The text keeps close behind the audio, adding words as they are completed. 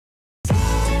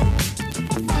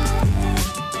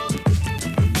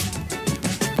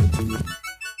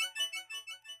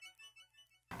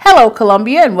Hello,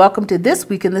 Columbia, and welcome to This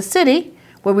Week in the City,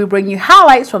 where we bring you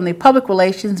highlights from the Public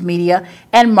Relations, Media,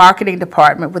 and Marketing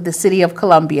Department with the City of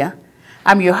Columbia.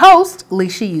 I'm your host,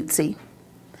 Alicia Utsi.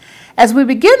 As we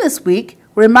begin this week,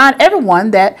 we remind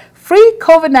everyone that free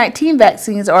COVID-19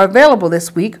 vaccines are available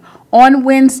this week on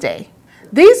Wednesday.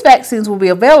 These vaccines will be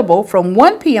available from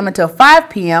 1 p.m. until 5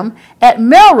 p.m. at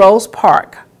Melrose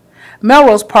Park.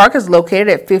 Melrose Park is located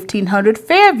at 1500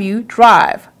 Fairview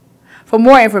Drive. For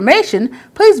more information,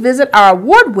 please visit our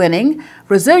award-winning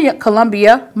Resilient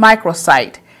Columbia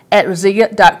microsite at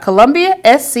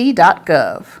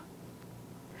resilient.columbiasc.gov.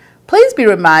 Please be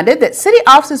reminded that city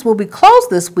offices will be closed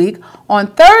this week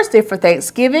on Thursday for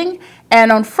Thanksgiving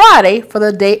and on Friday for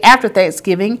the day after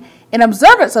Thanksgiving in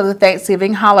observance of the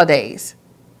Thanksgiving holidays.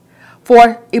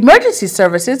 For emergency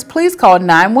services, please call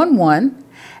 911,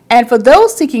 and for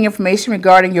those seeking information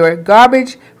regarding your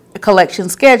garbage collection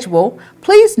schedule,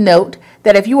 please note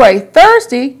that if you are a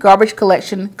Thursday garbage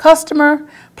collection customer,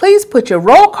 please put your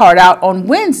roll card out on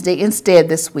Wednesday instead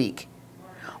this week.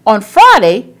 On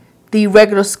Friday, the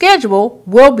regular schedule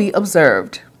will be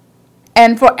observed.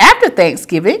 And for after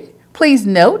Thanksgiving, please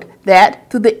note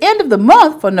that through the end of the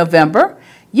month for November,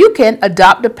 you can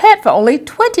adopt a pet for only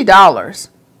 $20.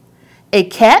 A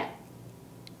cat,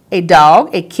 a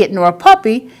dog, a kitten, or a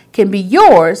puppy can be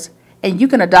yours, and you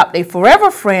can adopt a forever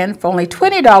friend for only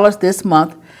 $20 this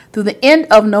month through the end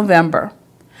of November.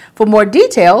 For more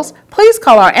details, please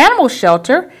call our animal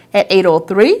shelter at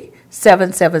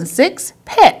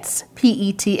 803-776-PETS,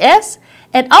 P-E-T-S,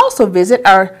 and also visit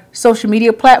our social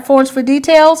media platforms for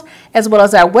details, as well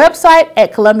as our website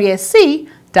at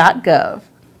columbiasc.gov.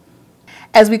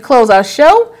 As we close our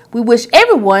show, we wish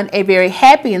everyone a very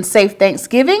happy and safe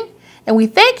Thanksgiving, and we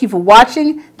thank you for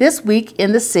watching This Week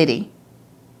in the City.